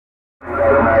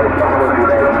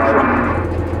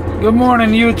Good morning,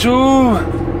 YouTube.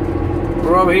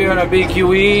 We're over here in a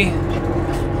BQE.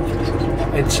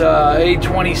 It's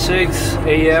 8:26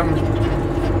 a.m.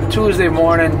 Tuesday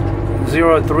morning,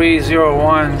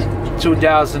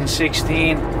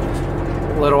 03/01/2016.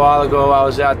 A little while ago, I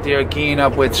was out there keying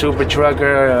up with Super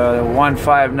Trucker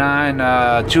 159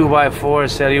 2x4.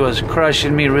 Said he was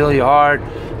crushing me really hard,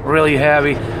 really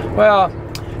heavy. Well,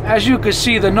 as you can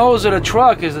see, the nose of the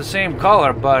truck is the same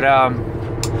color, but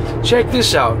check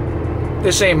this out.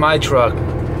 This ain't my truck.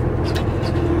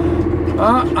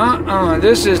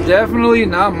 This is definitely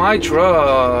not my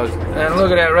truck. And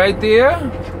look at that right there.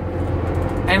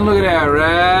 And look at that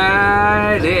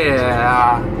right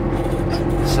there.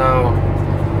 So,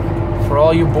 for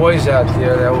all you boys out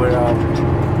there that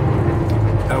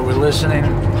were listening,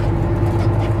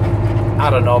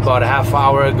 I don't know, about a half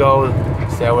hour ago,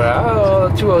 they were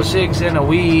 206 in the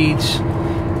weeds.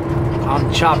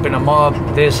 I'm chopping them up,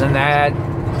 this and that.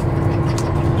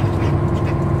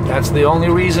 That's the only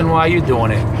reason why you're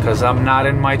doing it, because I'm not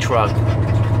in my truck.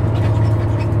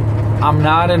 I'm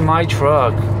not in my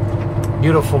truck.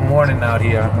 Beautiful morning out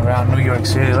here around New York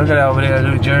City. Look at that over there,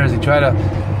 New Jersey. Try to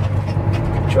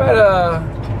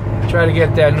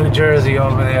get that New Jersey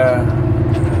over there.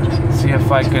 See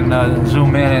if I can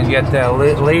zoom in and get that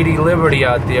Lady Liberty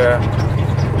out there.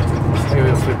 Maybe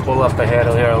if we pull up ahead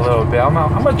of here a little bit. I'm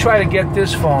gonna try to get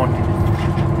this phone.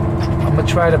 I'm gonna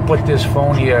try to put this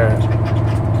phone here.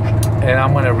 And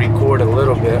I'm going to record a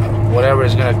little bit, whatever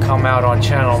is going to come out on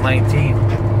channel 19.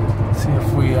 See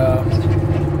if we,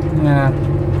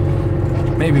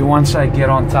 maybe once I get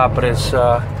on top of this,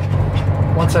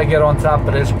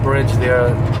 bridge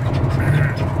there,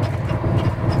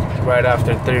 right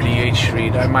after 38th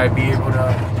Street, I might be able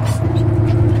to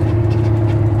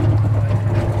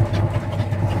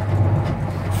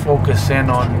focus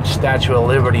in on Statue of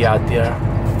Liberty out there.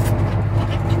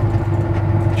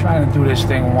 Trying to do this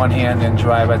thing one hand and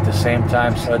drive at the same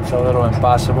time, so it's a little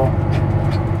impossible.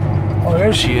 Oh,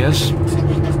 there she is.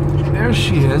 There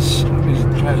she is. Let me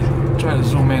try to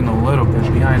zoom in a little bit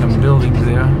behind them buildings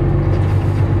there.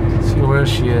 See where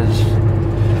she is.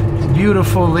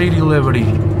 Beautiful Lady Liberty.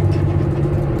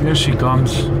 There she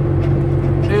comes.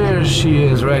 There she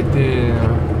is right there.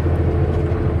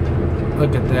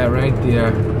 Look at that right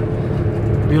there.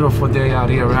 Beautiful day out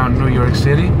here around New York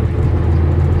City.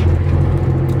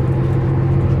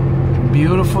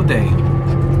 Beautiful day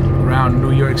around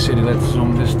New York City. Let's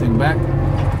zoom this thing back.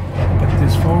 Get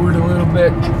this forward a little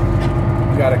bit.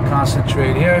 Gotta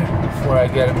concentrate here before I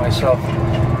get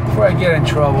in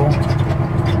trouble.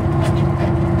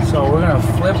 So we're gonna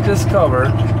flip this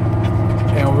cover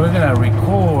and we're gonna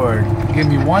record. Give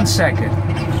me 1 second.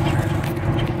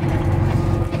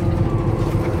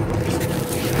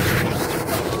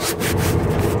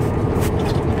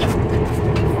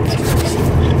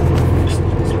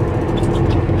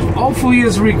 Hopefully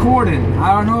it's recording.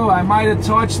 I don't know, I might have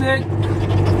touched it,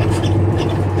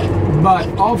 but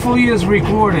hopefully it's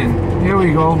recording. Here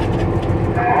we go.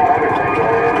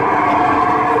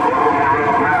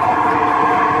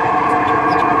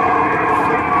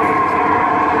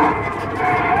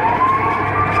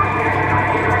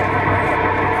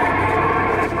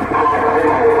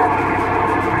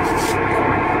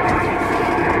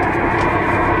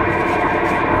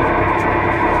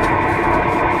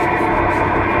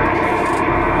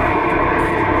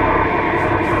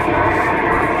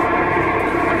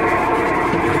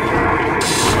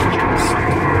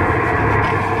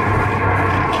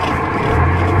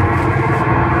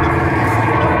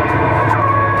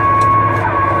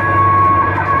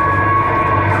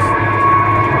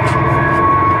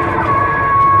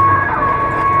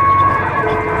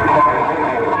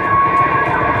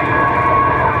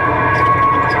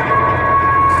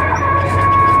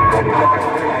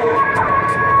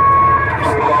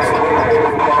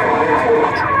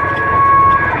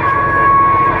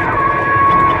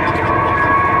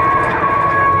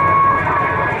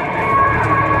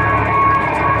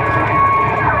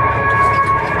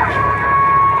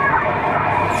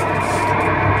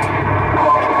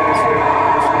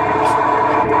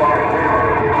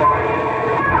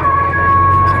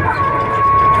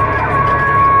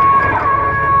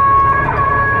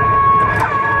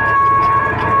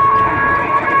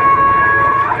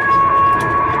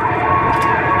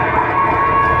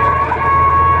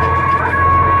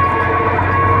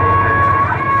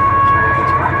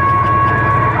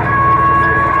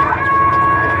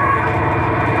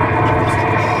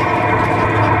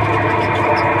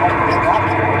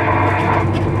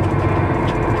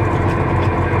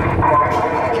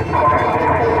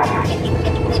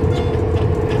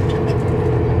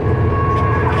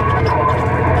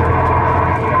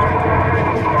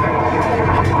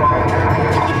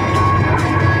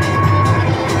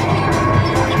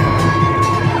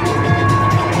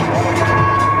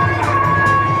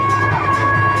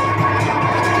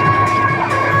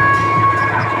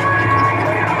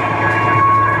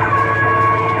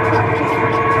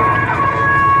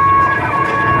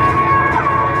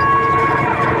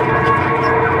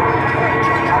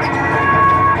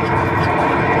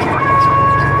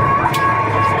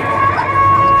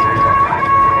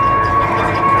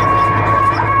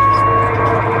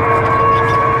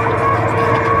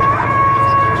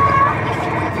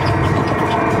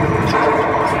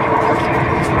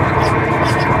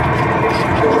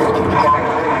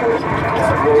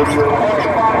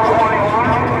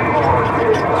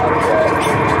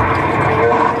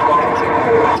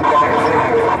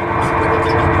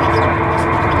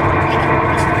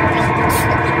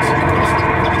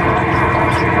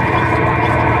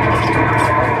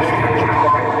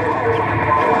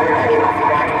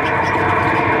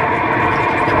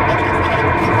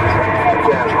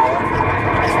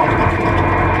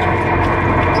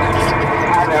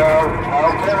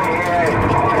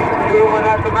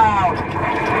 at the mouth.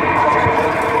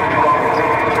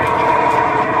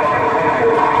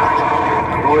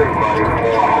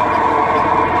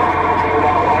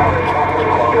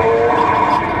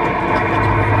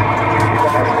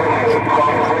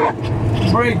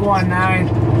 Break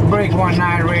 19, break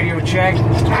 19, radio check.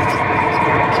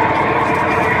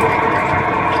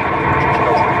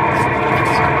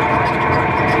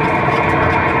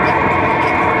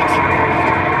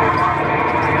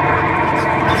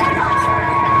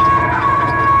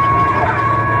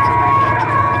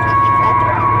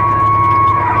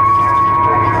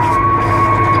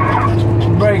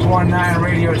 Break 19,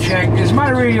 radio check. Is my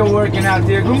radio working out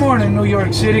there? Good morning, New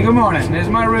York City. Good morning. Is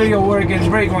my radio working?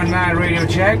 Break 19, radio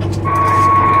check.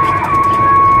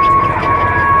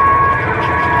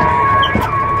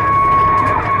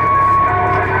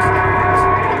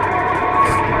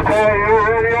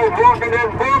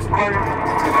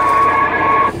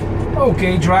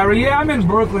 Okay, driver. Yeah, I'm in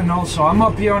Brooklyn also. I'm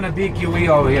up here on the BQE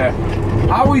over here.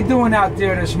 How we doing out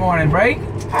there this morning, break?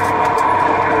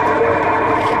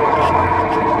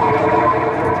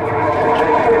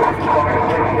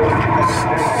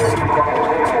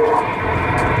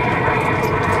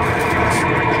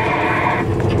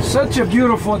 Such a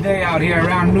beautiful day out here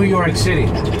around New York City.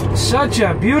 Such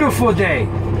a beautiful day.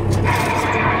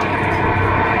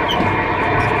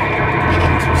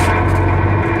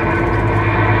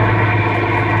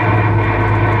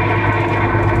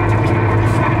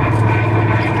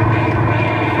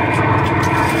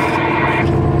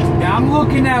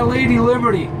 Looking at Lady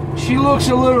Liberty. She looks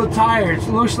a little tired. It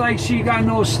looks like she got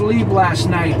no sleep last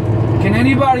night. Can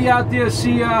anybody out there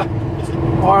see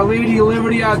our Lady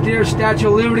Liberty out there, Statue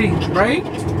of Liberty, right?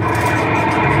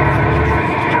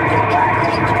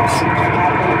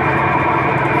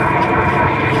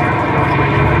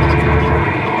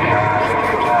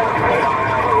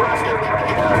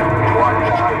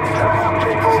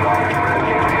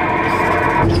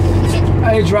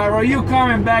 Hey driver, are you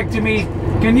coming back to me?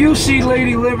 Can you see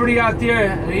Lady Liberty out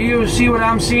there? You see what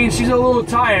I'm seeing? She's a little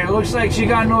tired. It looks like she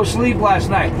got no sleep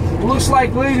last night. It looks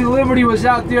like Lady Liberty was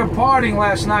out there partying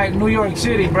last night in New York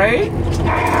City, right?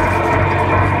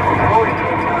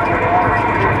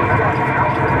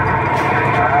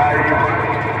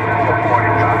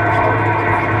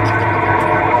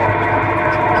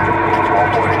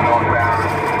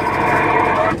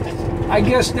 I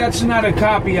guess that's not a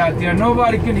copy out there.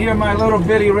 Nobody can hear my little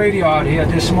bitty radio out here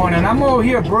this morning. I'm over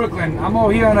here, Brooklyn. I'm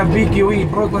over here on the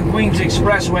BQE, Brooklyn Queens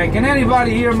Expressway. Can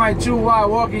anybody hear my 2-watt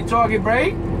walkie-talkie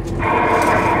break?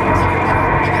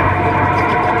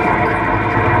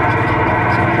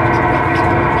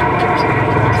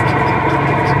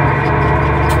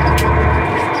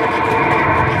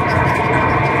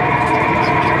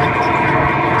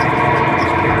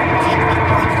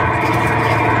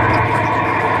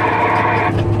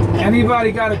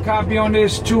 Anybody got a copy on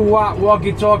this 2-watt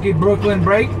walkie-talkie Brooklyn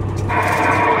break?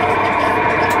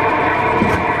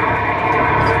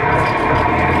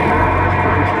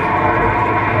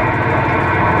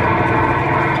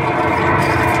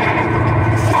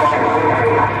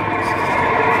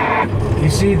 You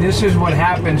see, this is what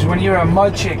happens when you're a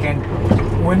mud chicken.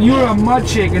 When you're a mud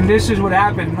chicken, this is what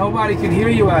happens. Nobody can hear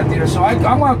you out there. So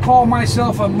I'm going to call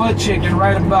myself a mud chicken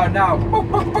right about now.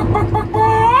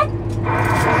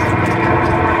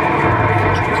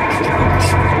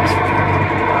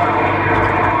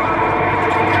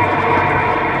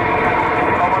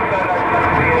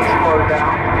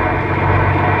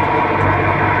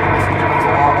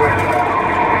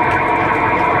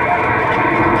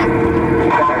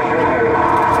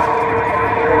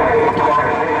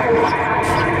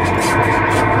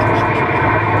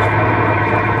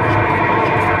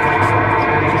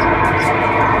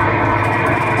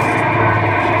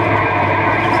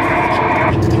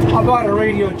 About a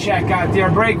radio check out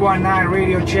there. Break 19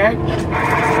 radio check.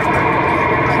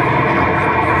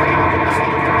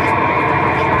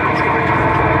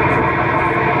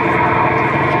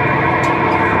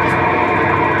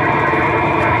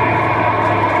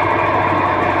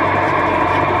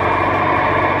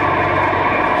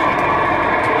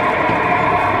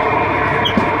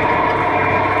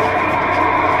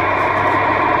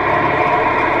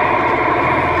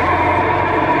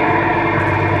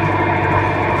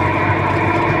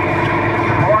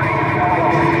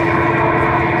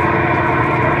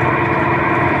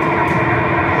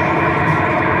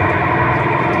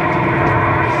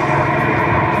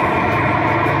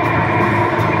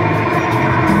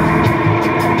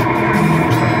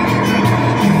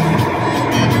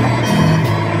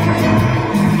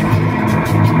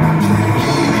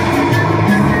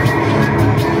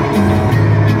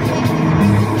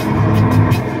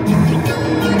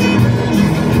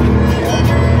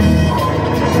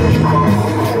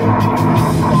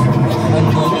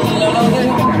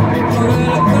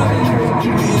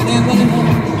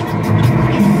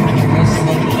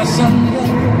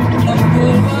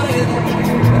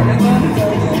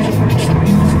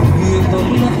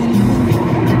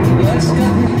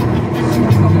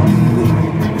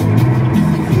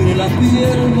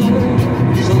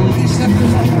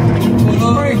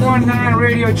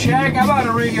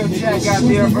 radio check out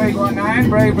there, break 19,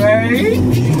 break, break.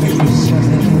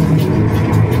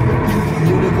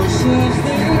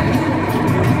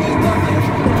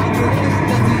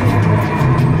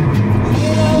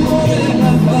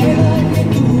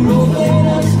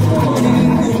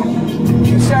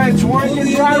 You said it's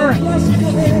working, driver?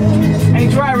 Hey,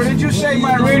 driver, did you say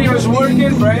my radio is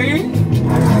working, break?